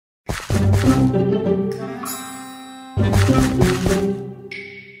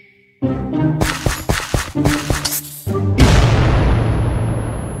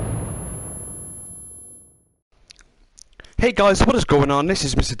Hey guys, what is going on? This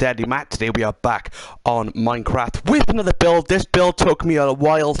is MrDeadlyMatt. Today we are back on Minecraft with another build. This build took me a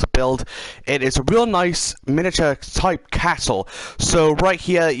while to build. It is a real nice miniature type castle. So right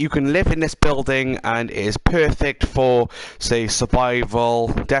here you can live in this building and it is perfect for, say, survival.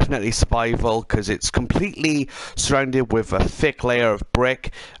 Definitely survival because it's completely surrounded with a thick layer of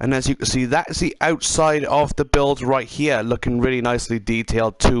brick. And as you can see, that is the outside of the build right here, looking really nicely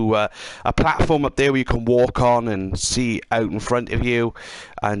detailed to a platform up there where you can walk on and see out in front of you,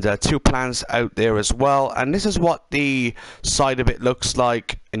 and two plants out there as well. And this is what the side of it looks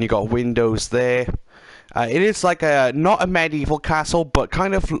like, and you got windows there. It is like a not a medieval castle, but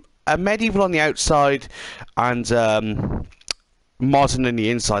kind of a medieval on the outside and modern in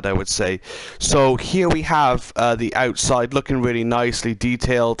the inside, I would say. So here we have the outside looking really nicely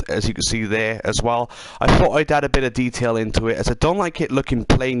detailed, as you can see there as well. I thought I'd add a bit of detail into it, as I don't like it looking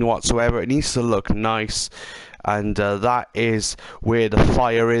plain whatsoever. It needs to look nice. And that is where the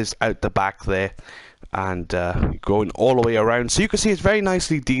fire is out the back there, and going all the way around. So you can see it's very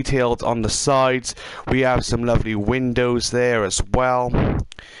nicely detailed on the sides. We have some lovely windows there as well,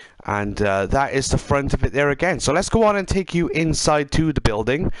 and that is the front of it there again. So let's go on and take you inside to the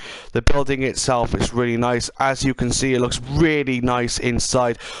building. The building itself is really nice. As you can see, it looks really nice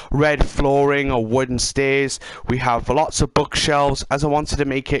inside. Red flooring or wooden stairs. We have lots of bookshelves, as I wanted to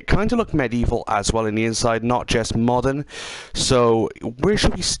make it kind of look medieval as well in the inside, not just modern. So where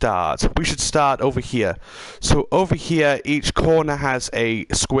should we start? We should start over here. So over here, each corner has a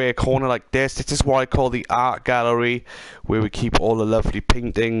square corner like this. This is what I call the art gallery, where we keep all the lovely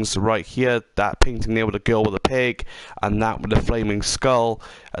paintings. Right here, that painting there with a girl with a pig, and that with a flaming skull.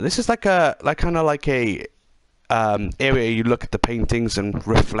 This is like a kind of like a area you look at the paintings and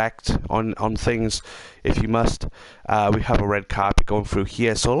reflect on things if you must. We have a red carpet going through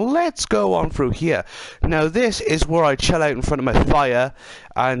here, so let's go on through here. Now this is where I chill out in front of my fire,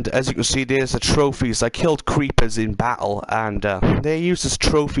 and as you can see, there's the trophies. I killed creepers in battle, and they use as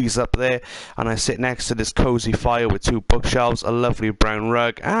trophies up there, and I sit next to this cozy fire with two bookshelves, a lovely brown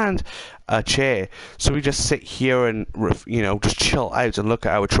rug, and a chair. So we just sit here and, you know, just chill out and look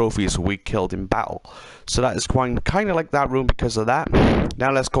at our trophies we killed in battle. So that is kind of like that room because of that.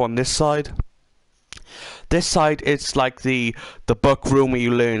 Now let's go on this side. This side, it's like the book room where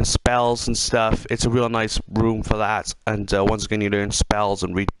you learn spells and stuff. It's a real nice room for that. And once again, you learn spells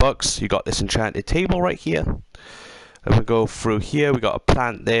and read books. You got this enchanted table right here. And we go through here, we got a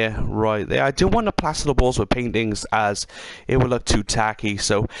plant there, right there. I didn't want to plaster the walls with paintings as it would look too tacky.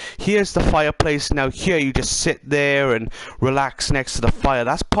 So here's the fireplace. Now here you just sit there and relax next to the fire.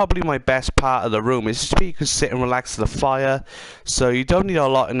 That's probably my best part of the room, is just where you can sit and relax to the fire. So you don't need a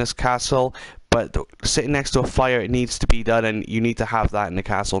lot in this castle, but sitting next to a fire, it needs to be done, and you need to have that in the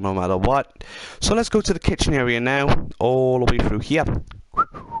castle no matter what. So let's go to the kitchen area now, all the way through here.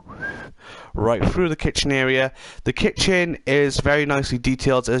 Right through the kitchen area. The kitchen is very nicely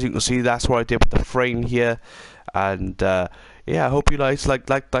detailed, as you can see. That's what I did with the frame here, and yeah, I hope you guys like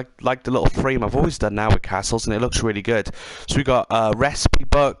the little frame. I've always done now with castles, and it looks really good. So we got recipe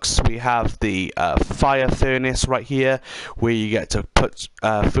books. We have the fire furnace right here, where you get to put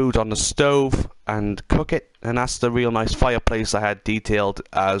food on the stove and cook it, and that's the real nice fireplace I had detailed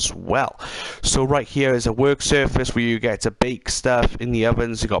as well. So right here is a work surface where you get to bake stuff in the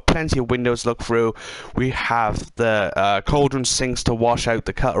ovens. You got plenty of windows to look through. We have the cauldron sinks to wash out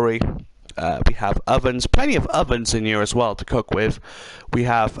the cutlery. We have ovens, plenty of ovens in here as well to cook with. We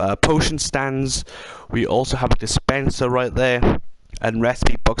have potion stands. We also have a dispenser right there, and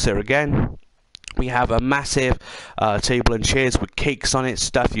recipe books there again. We have a massive table and chairs with cakes on it,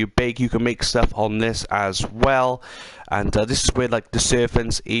 stuff you bake. You can make stuff on this as well. And this is where like the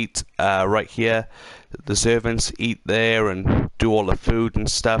servants eat right here. The servants eat there and do all the food and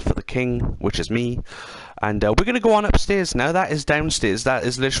stuff for the king, which is me. And we're going to go on upstairs now. That is downstairs. That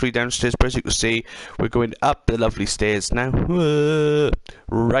is literally downstairs. But as you can see, we're going up the lovely stairs now.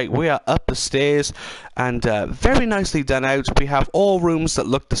 Right, we are up the stairs. And very nicely done out. We have all rooms that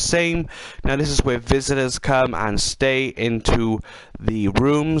look the same. Now this is where visitors come and stay into the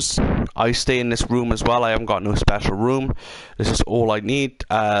rooms. I stay in this room as well. I haven't got no special room. This is all I need.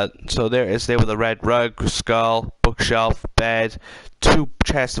 So there it is there with a red rug, skull, bookshelf, bed, two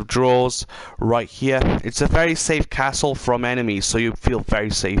chests of drawers right here. It's a very safe castle from enemies, so you feel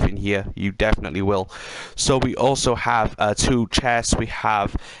very safe in here. You definitely will. So we also have two chests. We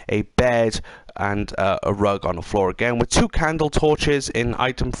have a bed and a rug on the floor again, with two candle torches in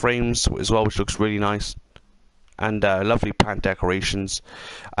item frames as well, which looks really nice. and lovely plant decorations.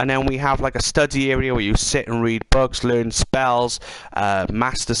 And then we have like a study area where you sit and read books, learn spells,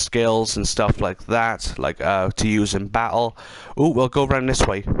 master skills and stuff like that, like to use in battle. Oh, we'll go around this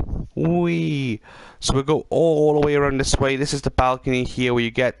way. Whee! So we'll go all the way around this way. This is the balcony here where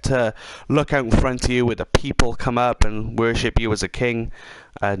you get to look out in front of you where the people come up and worship you as a king.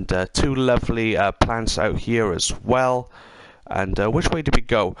 And two lovely plants out here as well. And which way did we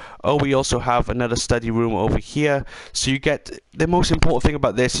go? Oh, we also have another study room over here. So you get, the most important thing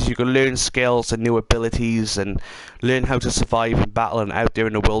about this is you can learn skills and new abilities and learn how to survive in battle and out there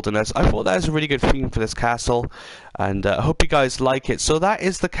in the wilderness. I thought that was a really good theme for this castle, and I hope you guys like it. So that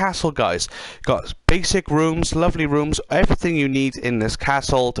is the castle, guys. Got basic rooms, lovely rooms, everything you need in this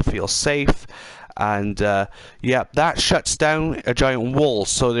castle to feel safe. And yeah, that shuts down a giant wall,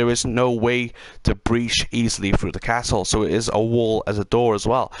 so there is no way to breach easily through the castle. So it is a wall as a door as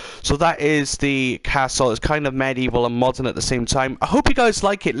well. So that is the castle. It's kind of medieval and modern at the same time. I hope you guys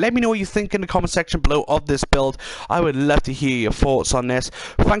like it. Let me know what you think in the comment section below of this build. I would love to hear your thoughts on this.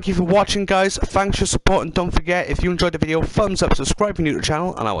 Thank you for watching, guys. Thanks for your support, and don't forget, if you enjoyed the video, thumbs up, subscribe if you're new to the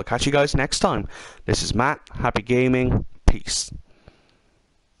channel, and I will catch you guys next time. This is Matt. Happy gaming. Peace.